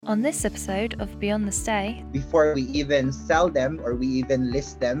On this episode of Beyond the Stay, before we even sell them or we even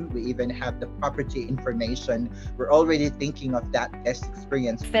list them, we even have the property information, we're already thinking of that guest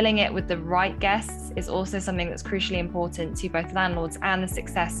experience. filling it with the right guests is also something that's crucially important to both landlords and the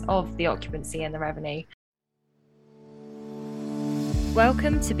success of the occupancy and the revenue.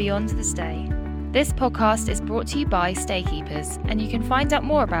 Welcome to Beyond the Stay. This podcast is brought to you by Staykeepers, and you can find out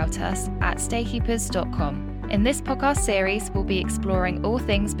more about us at staykeepers.com. In this podcast series, we'll be exploring all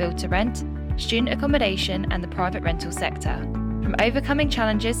things build to rent, student accommodation, and the private rental sector. From overcoming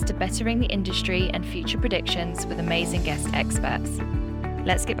challenges to bettering the industry and future predictions with amazing guest experts.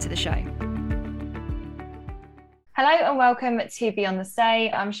 Let's get to the show. Hello and welcome to Beyond the Stay.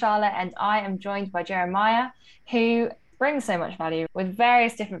 I'm Charlotte and I am joined by Jeremiah, who brings so much value with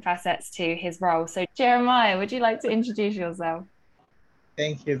various different facets to his role. So Jeremiah, would you like to introduce yourself?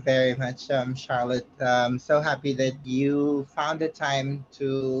 Thank you very much, Charlotte. I'm so happy that you found the time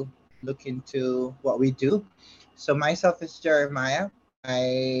to look into what we do. So myself is Jeremiah.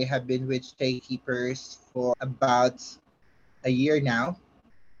 I have been with Staykeepers for about a year now.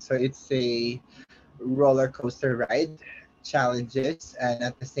 So it's a roller coaster ride, challenges, and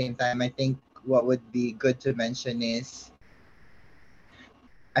at the same time, I think what would be good to mention is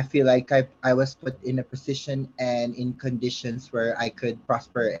I feel like I was put in a position and in conditions where I could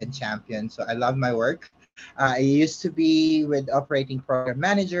prosper and champion. So I love my work. I used to be with operating program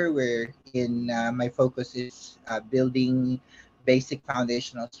manager, where in my focus is building basic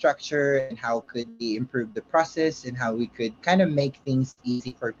foundational structure and how could we improve the process and how we could kind of make things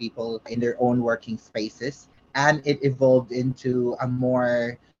easy for people in their own working spaces. And it evolved into a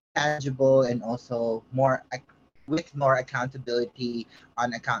more tangible and also more with more accountability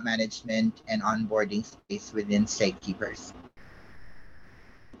on account management and onboarding space within Stakekeepers.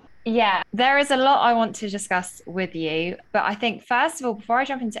 Yeah, there is a lot I want to discuss with you, but I think first of all, before I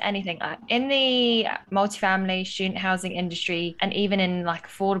jump into anything, in the multifamily student housing industry and even in like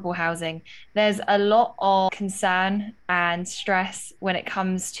affordable housing, there's a lot of concern and stress when it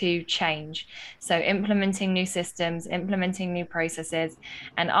comes to change. So implementing new systems, implementing new processes,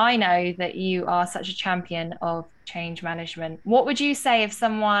 and I know that you are such a champion of change management. What would you say if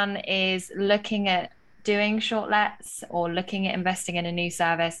someone is looking at doing short lets or looking at investing in a new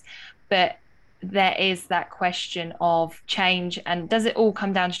service, but there is that question of change, and does it all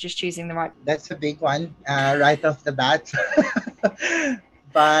come down to just choosing the right? That's a big one right off the bat.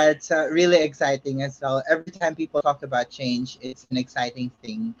 But really exciting as well. Every time people talk about change, it's an exciting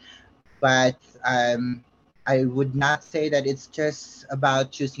thing. But I would not say that it's just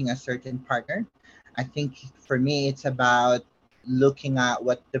about choosing a certain partner. I think for me, it's about looking at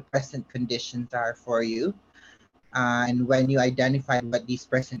what the present conditions are for you. And when you identify what these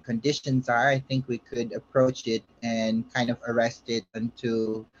present conditions are, I think we could approach it and kind of arrest it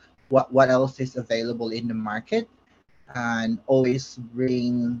into what else is available in the market and always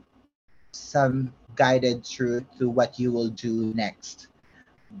bring some guided truth to what you will do next,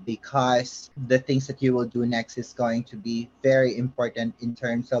 because the things that you will do next is going to be very important in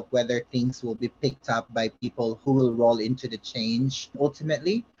terms of whether things will be picked up by people who will roll into the change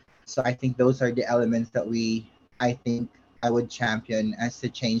ultimately. So I think those are the elements that I think I would champion as the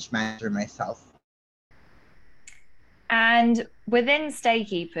change manager myself. And within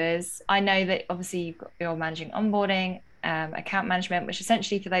Staykeepers, I know that obviously you're managing onboarding, account management, which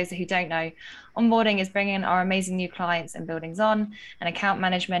essentially, for those who don't know, onboarding is bringing our amazing new clients and buildings on, and account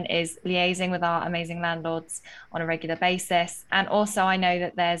management is liaising with our amazing landlords on a regular basis. And also, I know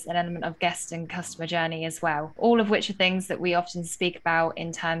that there's an element of guest and customer journey as well, all of which are things that we often speak about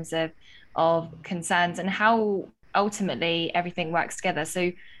in terms of concerns and how ultimately everything works together.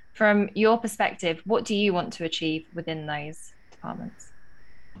 So from your perspective, what do you want to achieve within those departments?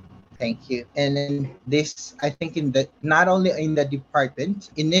 Thank you. And then this, I think, in the not only in the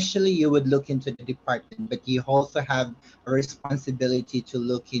department, initially you would look into the department, but you also have a responsibility to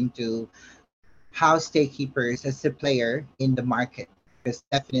look into how Staykeepers as a player in the market, because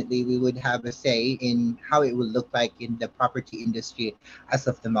definitely we would have a say in how it will look like in the property industry as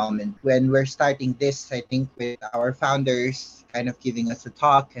of the moment. When we're starting this, I think with our founders kind of giving us a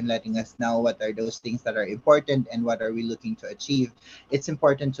talk and letting us know what are those things that are important and what are we looking to achieve, it's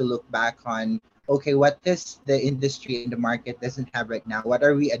important to look back on, okay, what does the industry and the market doesn't have right now? What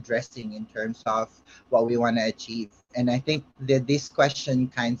are we addressing in terms of what we want to achieve? And I think that this question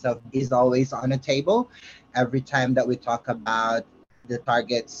kinds of is always on a table every time that we talk about the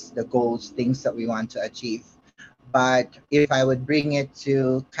targets, the goals, things that we want to achieve. But if I would bring it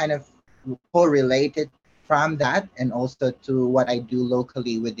to kind of correlate it from that and also to what I do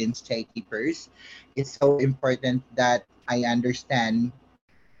locally within Staykeepers, it's so important that I understand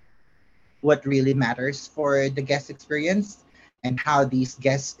what really matters for the guest experience and how these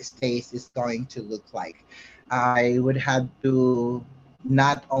guest stays is going to look like. I would have to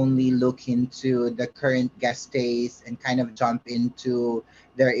not only look into the current guest stays and kind of jump into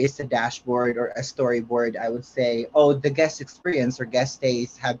there is a dashboard or a storyboard. I would say, oh, the guest experience or guest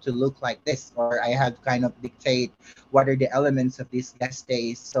stays have to look like this, or I have to kind of dictate what are the elements of these guest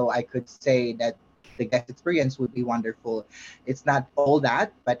stays so I could say that the guest experience would be wonderful. It's not all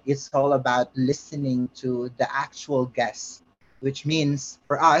that, but it's all about listening to the actual guests, which means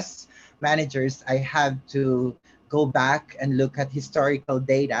for us managers, I have to go back and look at historical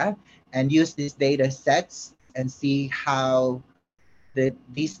data and use these data sets and see how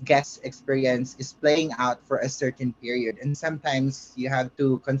these guest experience is playing out for a certain period. And sometimes you have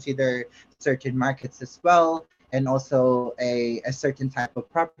to consider certain markets as well. And also a certain type of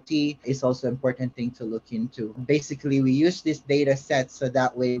property is also an important thing to look into. Basically, we use this data set so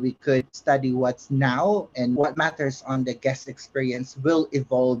that way we could study what's now and what matters on the guest experience will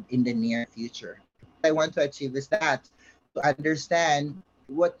evolve in the near future. What I want to achieve is that to understand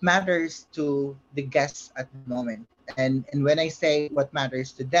what matters to the guests at the moment. And when I say what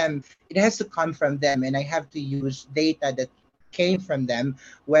matters to them, it has to come from them, and I have to use data that came from them,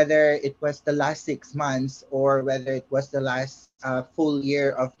 whether it was the last 6 months or whether it was the last full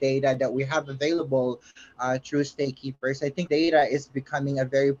year of data that we have available through Staykeepers. I think data is becoming a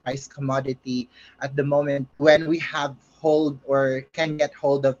very price commodity at the moment. When we have hold or can get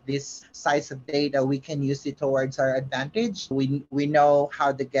hold of this size of data, we can use it towards our advantage. We know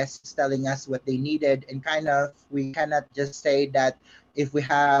how the guest is telling us what they needed, and kind of we cannot just say that if we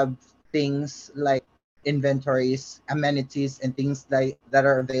have things like inventories, amenities, and things like that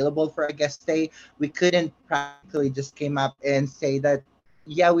are available for a guest stay, we couldn't practically just came up and say that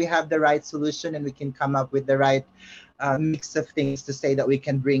yeah, we have the right solution and we can come up with the right mix of things to say that we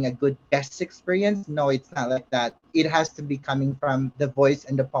can bring a good guest experience. No, it's not like that. It has to be coming from the voice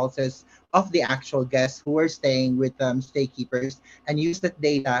and the pulses of the actual guests who are staying with Staykeepers, and use that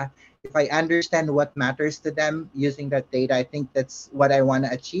data. If I understand what matters to them using that data, I think that's what I want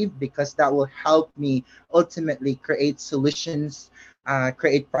to achieve, because that will help me ultimately create solutions,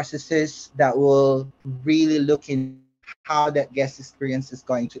 create processes that will really look in how that guest experience is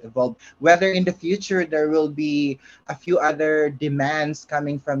going to evolve. Whether in the future there will be a few other demands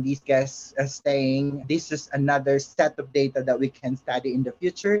coming from these guests staying, this is another set of data that we can study in the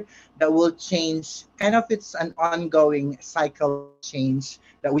future that will change. Kind of, it's an ongoing cycle change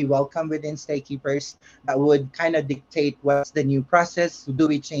that we welcome within Staykeepers that would kind of dictate what's the new process. Do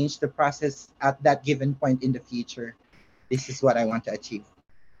we change the process at that given point in the future? This is what I want to achieve.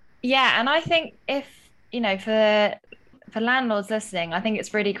 Yeah, and I think if, for landlords listening, I think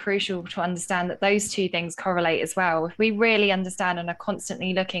it's really crucial to understand that those two things correlate as well. If we really understand and are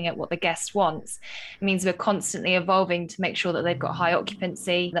constantly looking at what the guest wants, it means we're constantly evolving to make sure that they've got high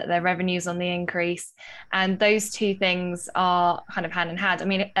occupancy, that their revenue's on the increase. And those two things are kind of hand in hand. I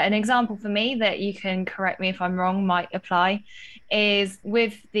mean, an example for me that you can correct me if I'm wrong might apply is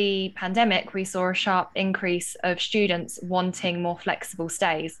with the pandemic, we saw a sharp increase of students wanting more flexible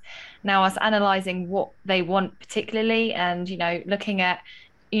stays. Now, us analysing what they want particularly, and looking at,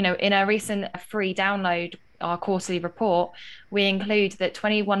 in a recent free download, our quarterly report, we include that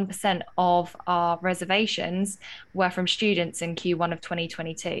 21% of our reservations were from students in Q1 of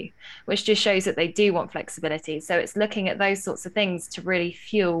 2022, which just shows that they do want flexibility. So it's looking at those sorts of things to really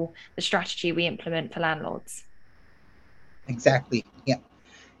fuel the strategy we implement for landlords. Exactly. Yeah.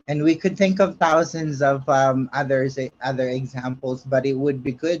 And we could think of thousands of other examples, but it would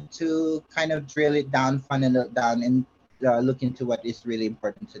be good to kind of drill it down, funnel it down, and look into what is really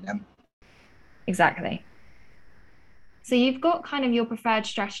important to them. Exactly. So you've got kind of your preferred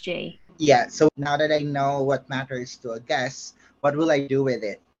strategy. Yeah. So now that I know what matters to a guest, what will I do with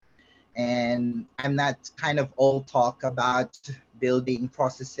it? And I'm not kind of all talk about building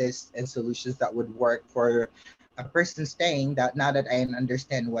processes and solutions that would work for a person staying, that now that I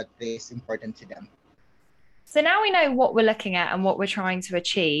understand what is important to them. So now we know what we're looking at and what we're trying to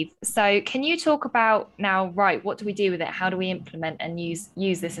achieve. So can you talk about now, right, what do we do with it? How do we implement and use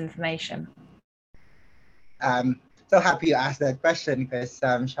this information? So happy you asked that question, because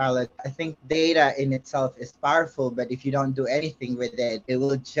Charlotte, I think data in itself is powerful, but if you don't do anything with it, it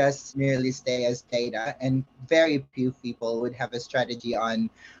will just merely stay as data, and very few people would have a strategy on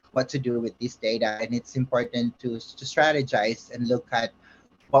what to do with this data. And it's important to strategize and look at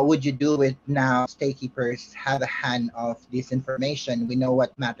what would you do with now Staykeepers have a hand of this information. We know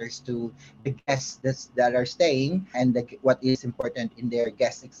what matters to the guests that are staying, and what is important in their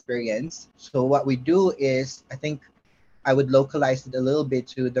guest experience. So what we do is, I think I would localize it a little bit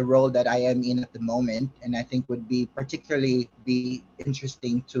to the role that I am in at the moment, and I think would be particularly be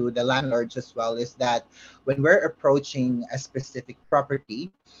interesting to the landlords as well, is that when we're approaching a specific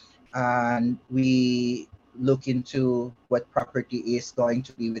property and we look into what property is going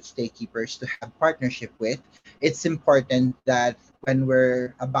to be with staykeepers to have partnership with, it's important that when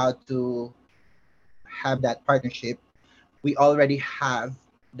we're about to have that partnership, we already have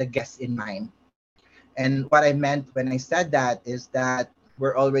the guests in mind. And what I meant when I said that is that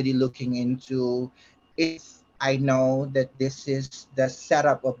we're already looking into, if I know that this is the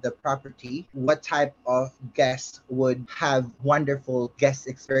setup of the property, what type of guests would have wonderful guest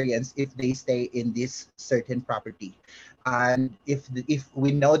experience if they stay in this certain property. And if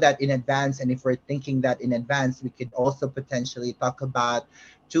we know that in advance, and if we're thinking that in advance, we could also potentially talk about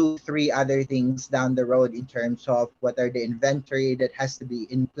two, three other things down the road in terms of what are the inventory that has to be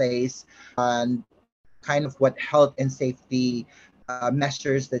in place, and kind of what health and safety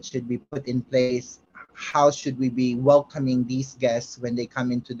measures that should be put in place. How should we be welcoming these guests when they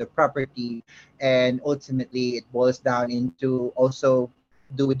come into the property? And ultimately, it boils down into also,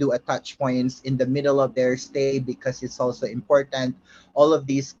 do we do a touch points in the middle of their stay, because it's also important. All of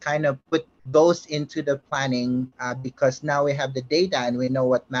these kind of put those into the planning, because now we have the data and we know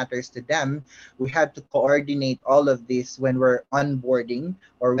what matters to them. We have to coordinate all of this when we're onboarding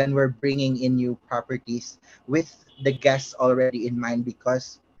or when we're bringing in new properties with the guests already in mind,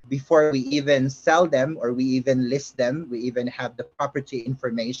 because before we even sell them or we even list them, we even have the property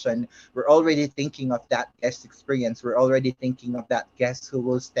information, we're already thinking of that guest experience. We're already thinking of that guest who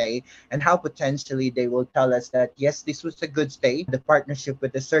will stay and how potentially they will tell us that, yes, this was a good stay. The partnership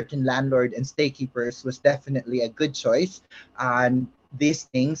with a certain landlord and staykeepers was definitely a good choice. And these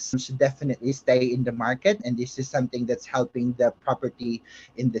things should definitely stay in the market. And this is something that's helping the property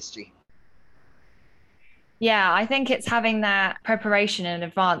industry. Yeah, I think it's having that preparation in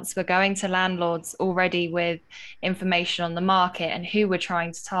advance. We're going to landlords already with information on the market and who we're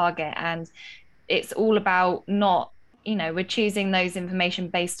trying to target. And it's all about not, we're choosing those information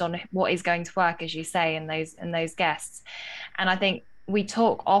based on what is going to work, as you say, in those guests. And I think we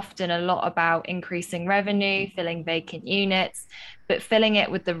talk often a lot about increasing revenue, filling vacant units, but filling it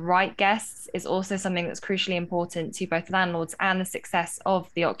with the right guests is also something that's crucially important to both landlords and the success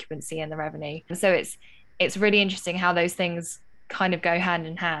of the occupancy and the revenue. And so it's really interesting how those things kind of go hand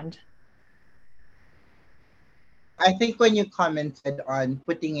in hand. I think when you commented on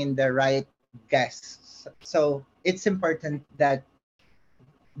putting in the right guests, so it's important that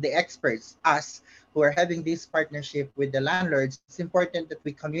the experts, us who are having this partnership with the landlords, it's important that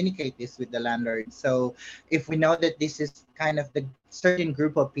we communicate this with the landlords. So if we know that this is kind of the certain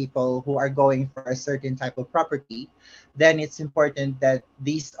group of people who are going for a certain type of property, then it's important that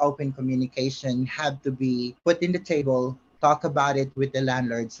these open communication have to be put in the table. Talk about it with the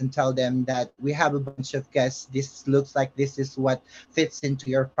landlords and tell them that we have a bunch of guests. This looks like this is what fits into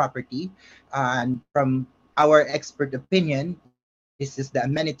your property. And from our expert opinion, this is the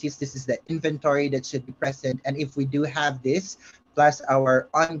amenities, this is the inventory that should be present. And if we do have this, plus our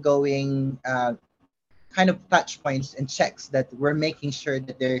ongoing kind of touch points and checks, that we're making sure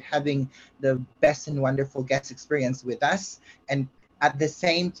that they're having the best and wonderful guest experience with us. And at the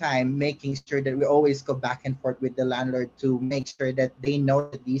same time, making sure that we always go back and forth with the landlord to make sure that they know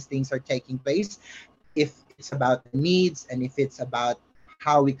that these things are taking place. If it's about the needs and if it's about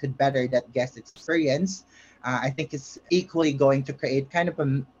how we could better that guest experience, I think it's equally going to create kind of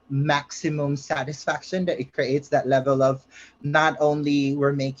a maximum satisfaction, that it creates that level of not only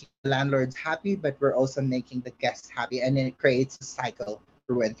we're making landlords happy, but we're also making the guests happy. And then it creates a cycle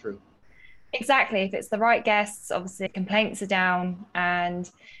through and through. Exactly. If it's the right guests, obviously complaints are down and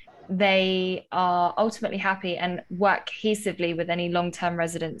they are ultimately happy and work cohesively with any long-term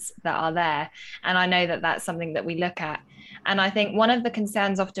residents that are there. And I know that that's something that we look at. And I think one of the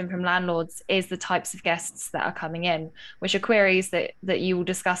concerns often from landlords is the types of guests that are coming in, which are queries that you will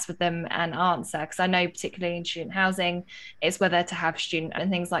discuss with them and answer. Because I know particularly in student housing, it's whether to have student and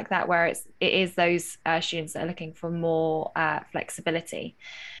things like that, where it is those students that are looking for more flexibility.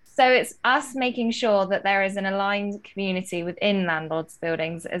 So it's us making sure that there is an aligned community within landlords'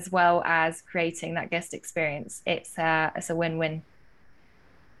 buildings, as well as creating that guest experience. It's a win-win.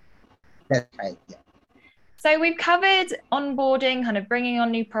 That's right. Yeah. So we've covered onboarding, kind of bringing on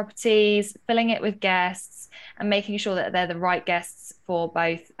new properties, filling it with guests, and making sure that they're the right guests for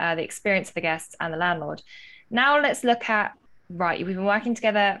both the experience of the guests and the landlord. Now let's look at, right, we've been working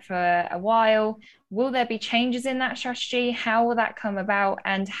together for a while. Will there be changes in that strategy? How will that come about?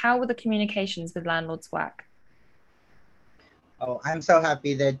 And how will the communications with landlords work? Oh, I'm so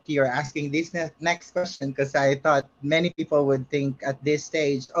happy that you're asking this next question, because I thought many people would think at this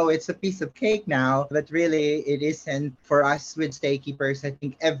stage, oh, it's a piece of cake now. But really, it isn't. For us with Staykeepers, I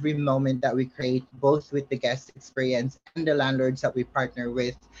think every moment that we create, both with the guest experience and the landlords that we partner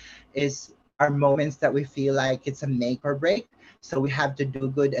with, is are moments that we feel like it's a make or break. So we have to do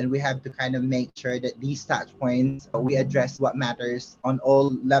good, and we have to kind of make sure that these touch points, we address what matters on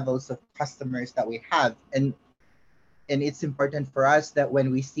all levels of customers that we have. And it's important for us that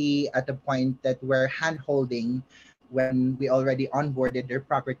when we see at the point that we're hand holding, when we already onboarded their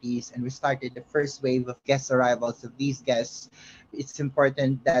properties and we started the first wave of guest arrivals of these guests, it's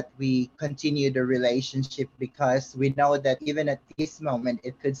important that we continue the relationship, because we know that even at this moment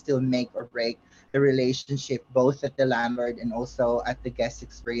it could still make or break the relationship, both at the landlord and also at the guest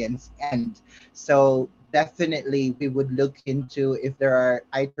experience end. So definitely we would look into if there are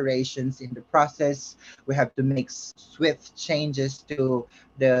iterations in the process. We have to make swift changes to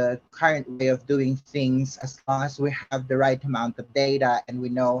the current way of doing things, as long as we have the right amount of data and we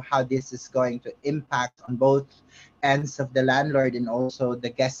know how this is going to impact on both ends of the landlord and also the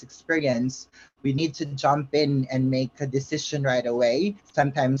guest experience. We need to jump in and make a decision right away.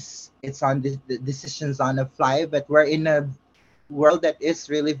 Sometimes it's on the decisions on the fly, but we're in a world that is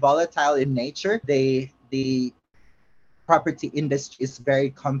really volatile in nature. The property industry is very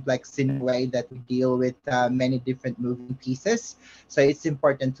complex in a way that we deal with many different moving pieces. So it's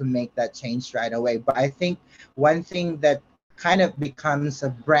important to make that change right away. But I think one thing that kind of becomes a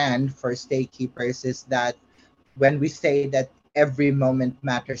brand for Staykeepers is that when we say that every moment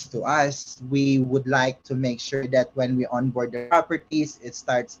matters to us, we would like to make sure that when we onboard the properties, it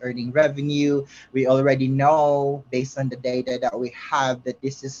starts earning revenue. We already know based on the data that we have that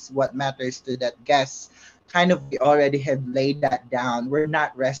this is what matters to that guest. Kind of, we already have laid that down. We're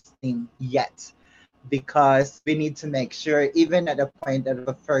not resting yet, because we need to make sure, even at the point of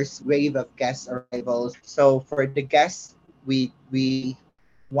the first wave of guest arrivals. So for the guests, we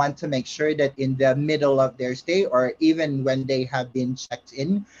want to make sure that in the middle of their stay, or even when they have been checked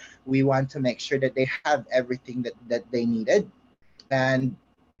in, we want to make sure that they have everything that they needed. And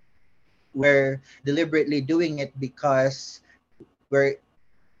we're deliberately doing it because we're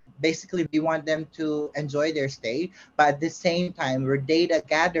basically we want them to enjoy their stay, but at the same time we're data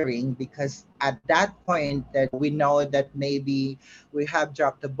gathering, because at that point that we know that maybe we have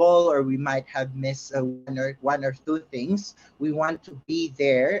dropped the ball or we might have missed one or two things. We want to be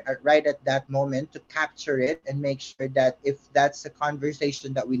there right at that moment to capture it and make sure that if that's a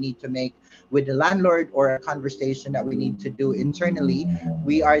conversation that we need to make with the landlord or a conversation that we need to do internally,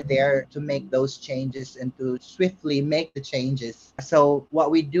 we are there to make those changes and to swiftly make the changes. So what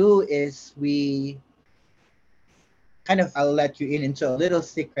we do is we kind of, I'll let you in into a little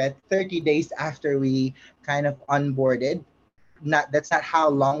secret. 30 days after we kind of onboarded, not that's not how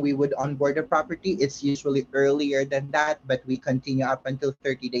long we would onboard a property. It's usually earlier than that, but we continue up until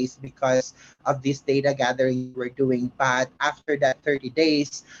 30 days because of this data gathering we're doing. But after that 30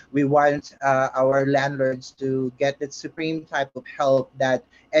 days, we want our landlords to get that supreme type of help, that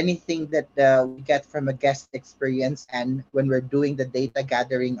anything that we get from a guest experience, and when we're doing the data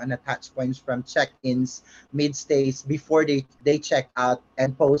gathering on the touch points from check-ins, mid stays, before they check out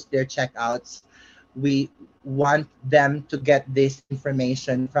and post their checkouts, we want them to get this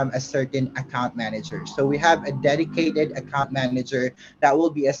information from a certain account manager. So we have a dedicated account manager that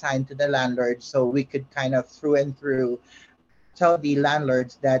will be assigned to the landlord, so we could kind of through and through tell the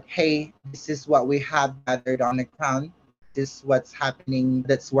landlords that, hey, this is what we have gathered on the ground. This is what's happening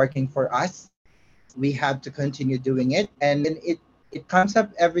that's working for us. We have to continue doing it. And it comes up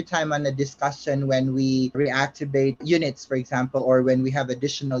every time on a discussion when we reactivate units, for example, or when we have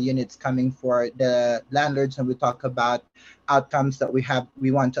additional units coming for the landlords and we talk about outcomes that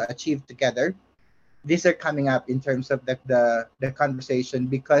we want to achieve together. These are coming up in terms of the conversation,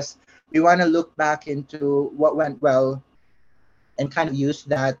 because we want to look back into what went well and kind of use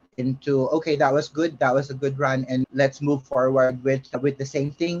that into, okay, that was good, that was a good run, and let's move forward with the same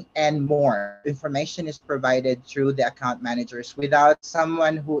thing and more. Information is provided through the account managers. Without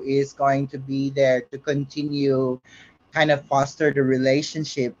someone who is going to be there to continue kind of foster the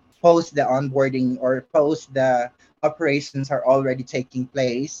relationship post the onboarding or post the operations are already taking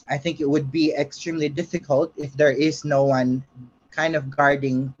place, I think it would be extremely difficult if there is no one kind of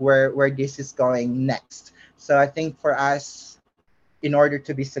guarding where this is going next. So I think for us, in order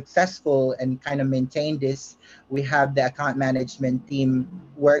to be successful and kind of maintain this, we have the account management team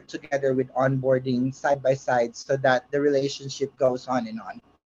work together with onboarding side by side so that the relationship goes on and on.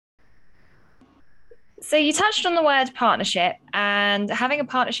 So you touched on the word partnership, and having a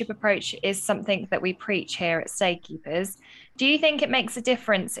partnership approach is something that we preach here at Stay Keepers. Do you think it makes a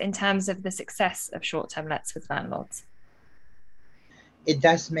difference in terms of the success of short-term lets with landlords? It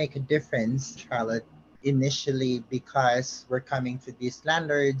does make a difference, Charlotte, initially because we're coming to these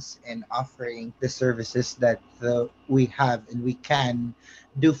landlords and offering the services that we have and we can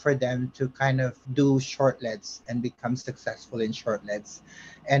do for them to kind of do shortlets and become successful in shortlets.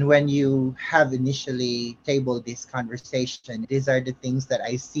 And when you have initially tabled this conversation, these are the things that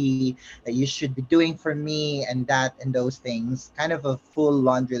I see that you should be doing for me, and that and those things, kind of a full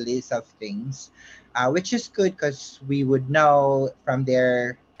laundry list of things, which is good because we would know from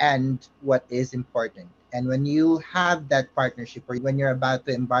their end what is important. And when you have that partnership, or when you're about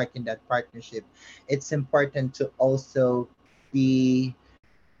to embark in that partnership, it's important to also be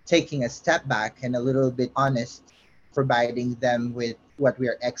taking a step back and a little bit honest, providing them with what we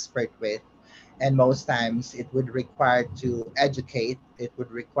are expert with. And most times it would require to educate, it would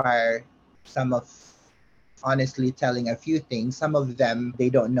require some of honestly telling a few things. Some of them they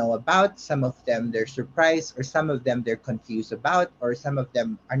don't know about, some of them they're surprised, or some of them they're confused about, or some of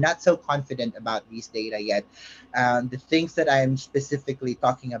them are not so confident about these data yet. The things that I'm specifically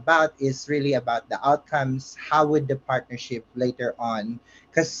talking about is really about the outcomes. How would the partnership later on?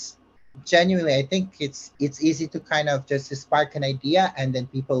 Because genuinely I think it's easy to kind of just spark an idea and then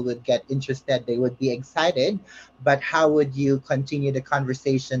people would get interested, they would be excited, but how would you continue the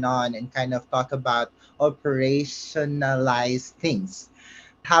conversation on and kind of talk about operationalize things?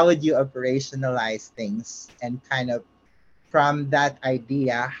 How would you operationalize things and kind of from that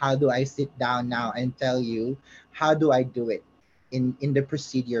idea, how do I sit down now and tell you how do I do it in the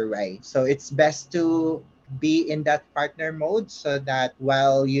procedure way? So it's best to be in that partner mode so that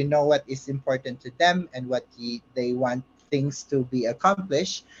while you know what is important to them and what they want things to be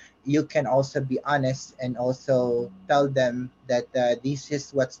accomplished, you can also be honest and also tell them that this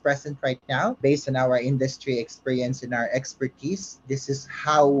is what's present right now based on our industry experience and our expertise. This is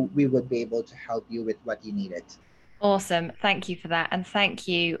how we would be able to help you with what you needed. Awesome. Thank you for that. And thank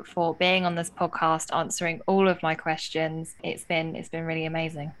you for being on this podcast, answering all of my questions. It's been really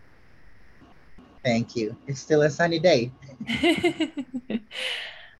amazing. Thank you. It's still a sunny day.